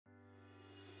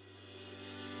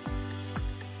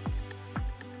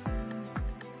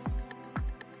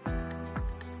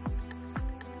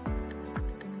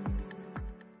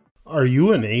Are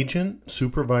you an agent,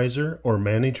 supervisor, or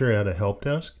manager at a help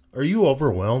desk? Are you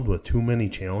overwhelmed with too many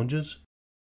challenges?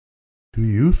 Do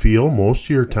you feel most of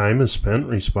your time is spent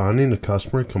responding to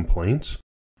customer complaints?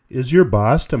 Is your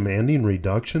boss demanding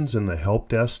reductions in the help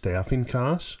desk staffing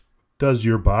costs? Does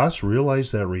your boss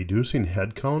realize that reducing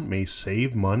headcount may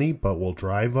save money but will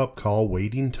drive up call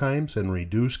waiting times and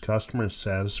reduce customer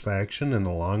satisfaction in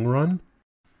the long run?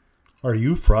 Are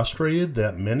you frustrated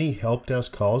that many help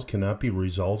desk calls cannot be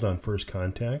resolved on first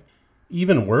contact?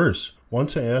 Even worse,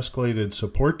 once an escalated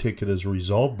support ticket is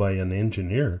resolved by an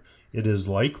engineer, it is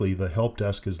likely the help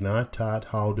desk is not taught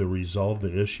how to resolve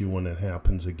the issue when it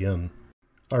happens again.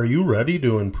 Are you ready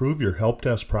to improve your help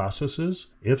desk processes?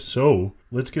 If so,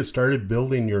 let's get started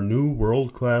building your new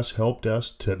world-class help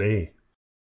desk today.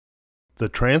 The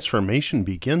transformation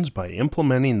begins by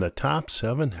implementing the top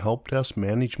 7 help desk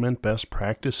management best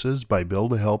practices by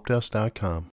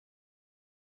buildahelpdesk.com.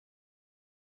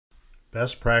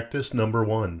 Best practice number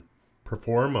 1.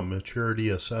 Perform a maturity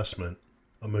assessment.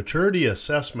 A maturity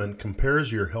assessment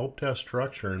compares your help desk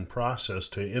structure and process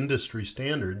to industry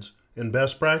standards and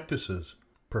best practices.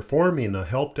 Performing a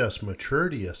help desk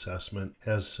maturity assessment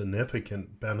has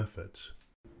significant benefits.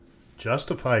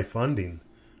 Justify funding.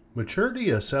 Maturity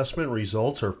assessment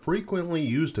results are frequently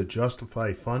used to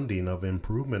justify funding of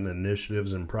improvement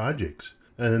initiatives and projects.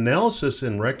 An analysis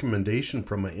and recommendation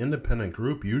from an independent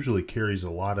group usually carries a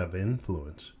lot of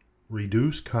influence.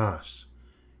 Reduce costs.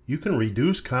 You can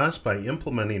reduce costs by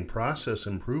implementing process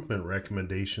improvement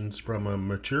recommendations from a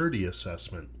maturity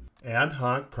assessment. Ad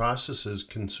hoc processes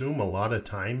consume a lot of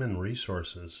time and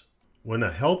resources. When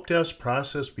a help desk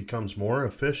process becomes more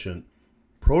efficient,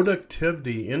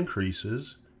 productivity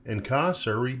increases and costs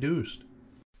are reduced.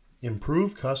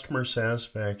 Improve customer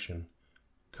satisfaction.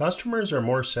 Customers are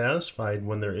more satisfied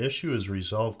when their issue is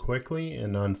resolved quickly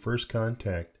and on first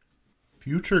contact.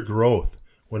 Future growth.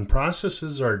 When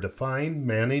processes are defined,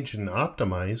 managed, and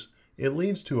optimized, it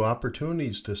leads to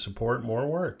opportunities to support more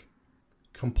work.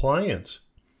 Compliance.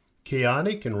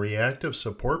 Chaotic and reactive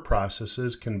support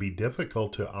processes can be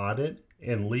difficult to audit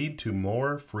and lead to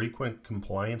more frequent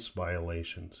compliance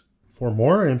violations. For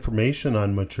more information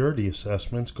on maturity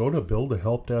assessments, go to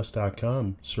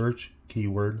buildahelpdesk.com, search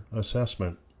keyword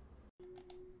assessment.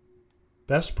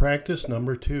 Best practice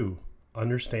number 2,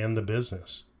 understand the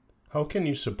business. How can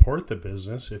you support the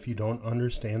business if you don't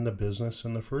understand the business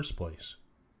in the first place?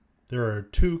 There are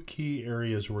 2 key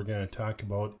areas we're going to talk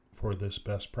about for this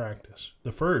best practice.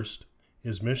 The first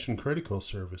is mission critical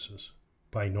services.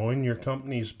 By knowing your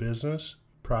company's business,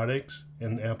 products,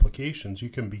 and applications, you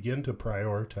can begin to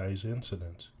prioritize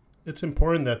incidents. It's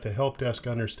important that the help desk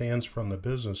understands from the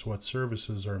business what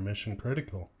services are mission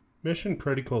critical. Mission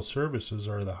critical services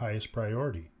are the highest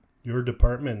priority. Your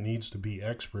department needs to be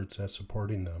experts at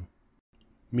supporting them.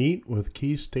 Meet with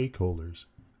key stakeholders.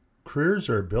 Careers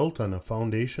are built on a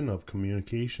foundation of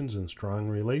communications and strong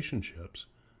relationships.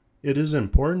 It is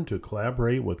important to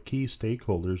collaborate with key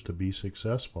stakeholders to be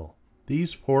successful.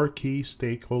 These 4 key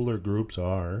stakeholder groups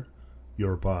are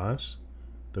your boss,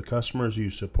 the customers you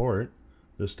support,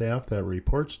 the staff that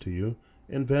reports to you,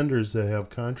 and vendors that have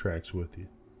contracts with you.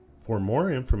 For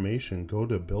more information, go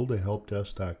to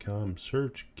buildahelpdesk.com,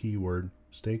 search keyword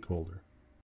stakeholder.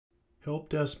 Help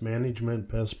desk management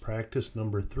best practice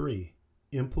number 3,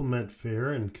 implement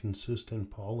fair and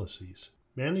consistent policies.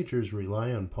 Managers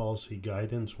rely on policy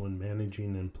guidance when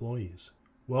managing employees.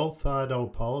 Well thought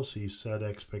out policies set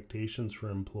expectations for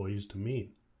employees to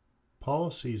meet.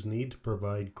 Policies need to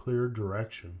provide clear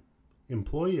direction.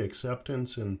 Employee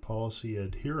acceptance and policy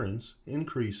adherence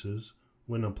increases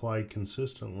when applied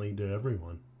consistently to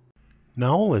everyone.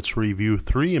 Now let's review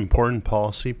 3 important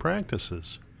policy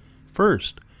practices.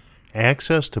 First,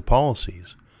 access to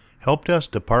policies. Help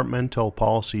desk departmental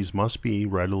policies must be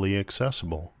readily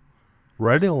accessible.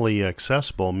 Readily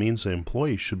accessible means the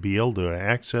employee should be able to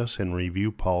access and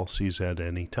review policies at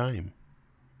any time.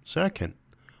 Second,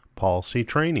 policy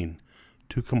training.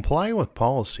 To comply with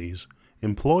policies,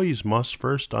 employees must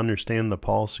first understand the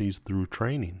policies through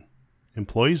training.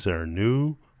 Employees that are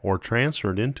new or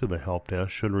transferred into the help desk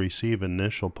should receive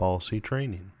initial policy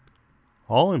training.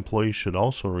 All employees should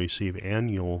also receive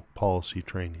annual policy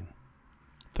training.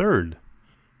 Third,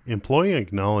 employee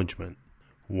acknowledgement.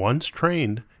 Once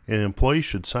trained, an employee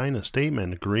should sign a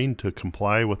statement agreeing to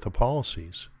comply with the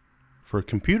policies. For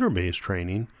computer-based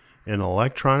training, an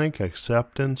electronic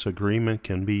acceptance agreement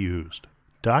can be used.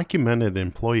 Documented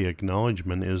employee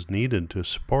acknowledgement is needed to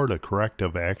support a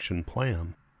corrective action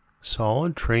plan.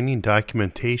 Solid training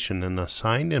documentation and a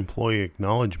signed employee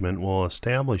acknowledgement will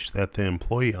establish that the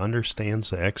employee understands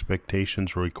the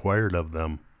expectations required of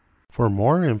them. For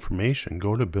more information,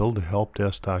 go to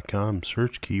buildhelpdesk.com,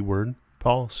 search keyword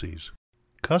policies.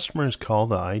 Customers call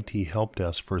the IT help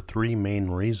desk for three main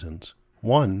reasons.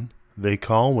 1. They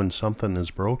call when something is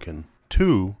broken.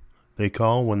 2. They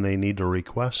call when they need to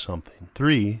request something.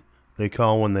 3. They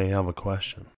call when they have a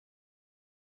question.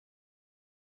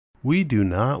 We do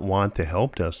not want the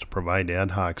help desk to provide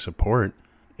ad hoc support.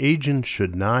 Agents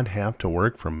should not have to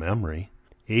work from memory.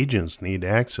 Agents need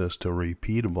access to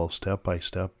repeatable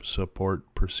step-by-step support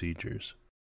procedures.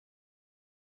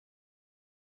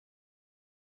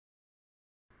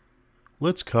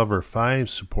 Let's cover 5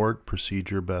 support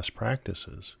procedure best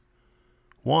practices.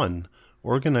 1.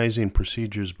 Organizing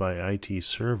procedures by IT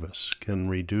service can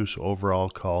reduce overall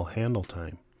call handle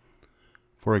time.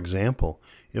 For example,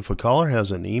 if a caller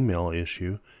has an email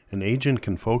issue, an agent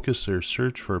can focus their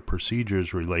search for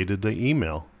procedures related to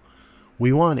email.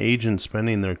 We want agents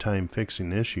spending their time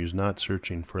fixing issues, not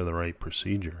searching for the right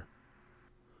procedure.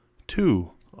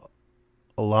 2.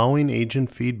 Allowing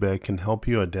agent feedback can help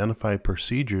you identify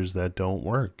procedures that don't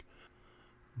work.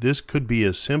 This could be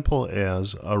as simple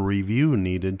as a review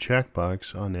needed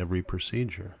checkbox on every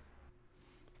procedure.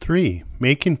 3.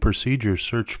 Making procedures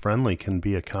search-friendly can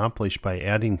be accomplished by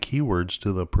adding keywords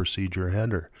to the procedure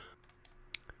header.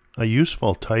 A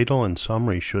useful title and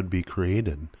summary should be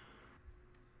created.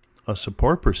 A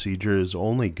support procedure is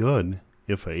only good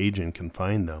if an agent can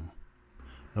find them.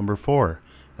 Number 4.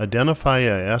 Identify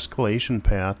an escalation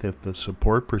path if the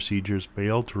support procedures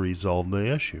fail to resolve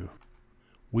the issue.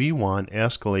 We want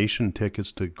escalation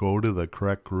tickets to go to the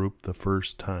correct group the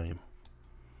first time.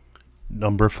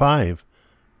 Number 5.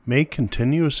 Make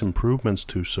continuous improvements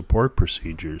to support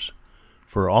procedures.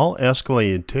 For all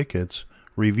escalated tickets,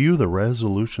 review the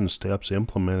resolution steps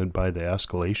implemented by the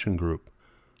escalation group.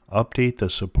 Update the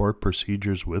support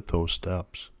procedures with those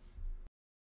steps.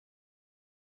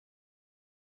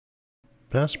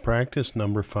 Best practice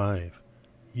number 5.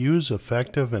 Use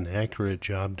effective and accurate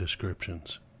job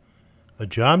descriptions. A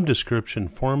job description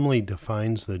formally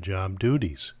defines the job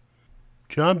duties.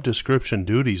 Job description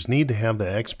duties need to have the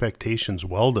expectations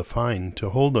well defined to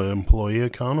hold the employee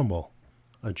accountable.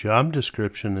 A job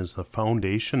description is the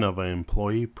foundation of an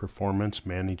employee performance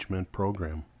management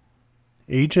program.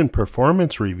 Agent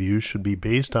performance reviews should be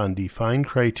based on defined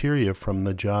criteria from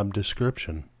the job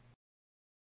description.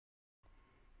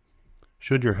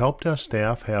 Should your help desk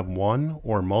staff have one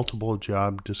or multiple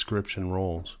job description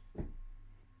roles?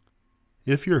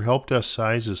 If your help desk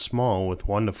size is small with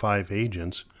 1 to 5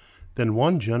 agents, then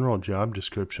one general job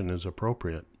description is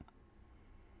appropriate.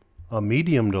 A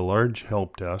medium to large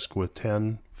help desk with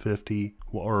 10, 50,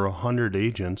 or 100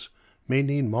 agents may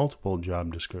need multiple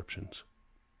job descriptions.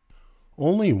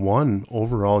 Only one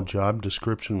overall job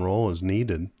description role is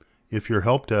needed if your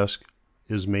help desk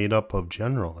is made up of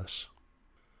generalists.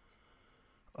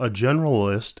 A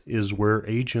generalist is where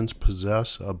agents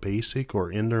possess a basic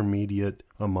or intermediate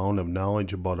amount of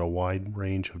knowledge about a wide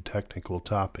range of technical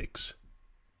topics.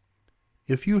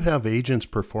 If you have agents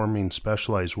performing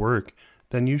specialized work,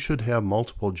 then you should have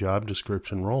multiple job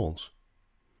description roles.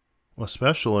 A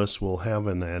specialist will have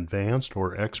an advanced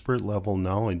or expert level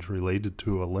knowledge related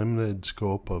to a limited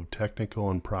scope of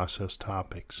technical and process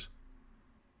topics.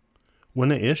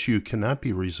 When an issue cannot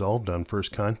be resolved on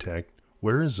first contact,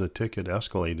 where is the ticket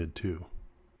escalated to?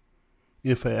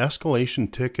 If an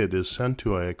escalation ticket is sent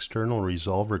to an external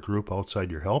resolver group outside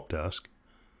your help desk,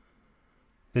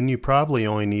 then you probably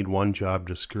only need one job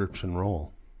description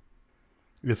role.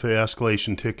 If an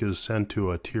escalation ticket is sent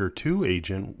to a Tier 2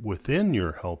 agent within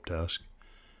your help desk,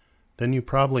 then you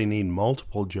probably need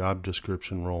multiple job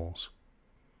description roles.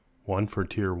 One for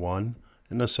Tier 1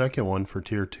 and a second one for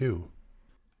Tier 2.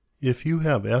 If you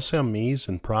have SMEs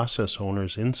and process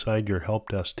owners inside your help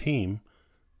desk team,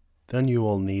 then you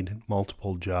will need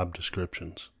multiple job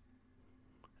descriptions.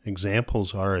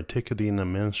 Examples are a ticketing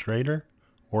administrator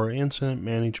or incident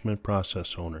management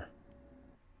process owner.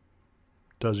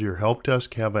 Does your help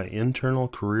desk have an internal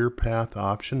career path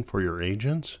option for your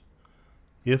agents?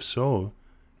 If so,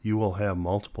 you will have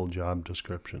multiple job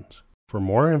descriptions. For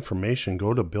more information,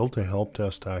 go to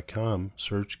buildhelpdesk.com,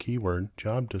 search keyword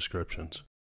job descriptions.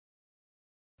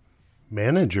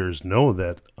 Managers know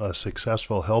that a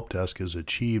successful help desk is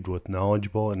achieved with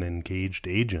knowledgeable and engaged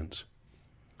agents.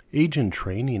 Agent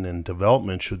training and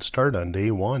development should start on day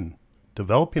 1.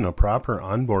 Developing a proper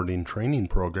onboarding training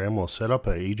program will set up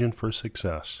an agent for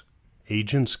success.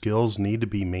 Agent skills need to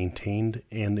be maintained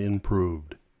and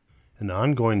improved. An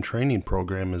ongoing training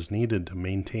program is needed to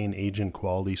maintain agent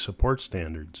quality support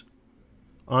standards.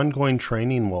 Ongoing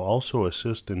training will also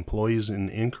assist employees in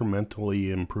incrementally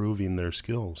improving their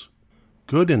skills.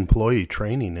 Good employee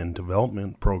training and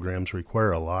development programs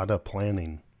require a lot of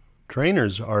planning.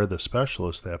 Trainers are the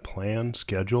specialists that plan,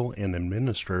 schedule, and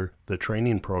administer the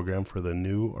training program for the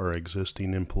new or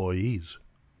existing employees.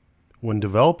 When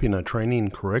developing a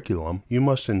training curriculum, you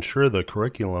must ensure the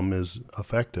curriculum is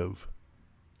effective.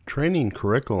 Training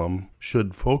curriculum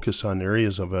should focus on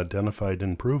areas of identified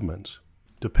improvements.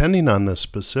 Depending on the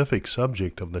specific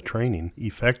subject of the training,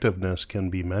 effectiveness can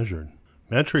be measured.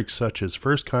 Metrics such as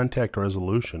first contact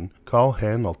resolution, call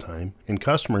handle time, and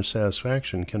customer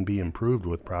satisfaction can be improved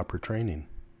with proper training.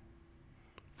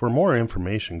 For more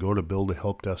information, go to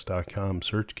buildahelpdesk.com,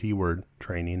 search keyword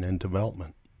training and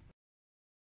development.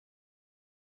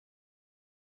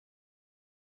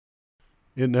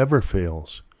 It never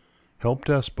fails. Help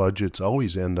desk budgets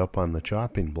always end up on the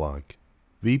chopping block.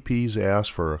 VPs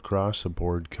ask for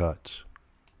across-the-board cuts.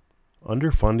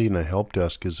 Underfunding a help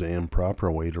desk is an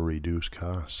improper way to reduce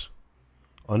costs.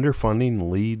 Underfunding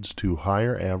leads to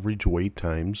higher average wait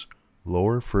times,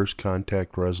 lower first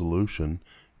contact resolution,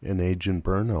 and agent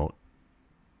burnout.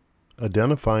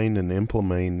 Identifying and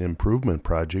implementing improvement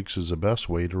projects is the best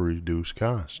way to reduce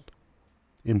cost.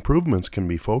 Improvements can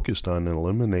be focused on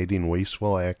eliminating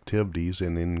wasteful activities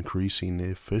and increasing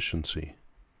efficiency.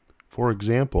 For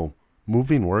example,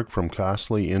 moving work from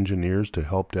costly engineers to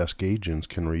help desk agents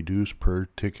can reduce per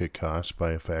ticket costs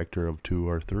by a factor of 2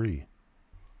 or 3.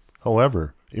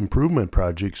 However, improvement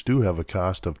projects do have a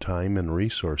cost of time and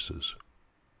resources.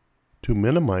 To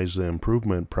minimize the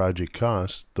improvement project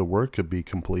costs, the work could be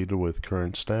completed with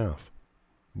current staff.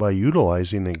 By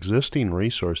utilizing existing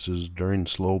resources during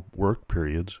slow work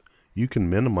periods, you can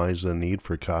minimize the need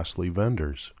for costly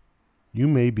vendors. You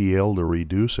may be able to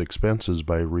reduce expenses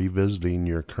by revisiting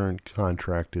your current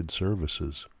contracted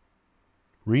services.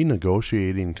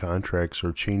 Renegotiating contracts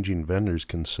or changing vendors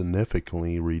can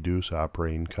significantly reduce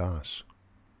operating costs.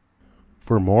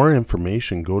 For more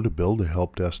information, go to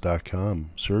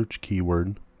buildahelpdesk.com, search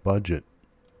keyword budget.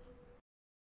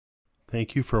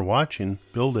 Thank you for watching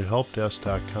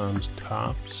buildahelpdesk.com's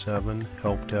top 7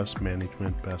 help desk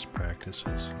management best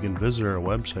practices. You can visit our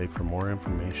website for more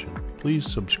information. Please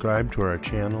subscribe to our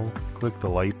channel, click the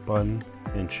like button,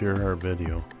 and share our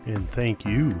video. And thank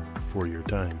you for your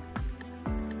time.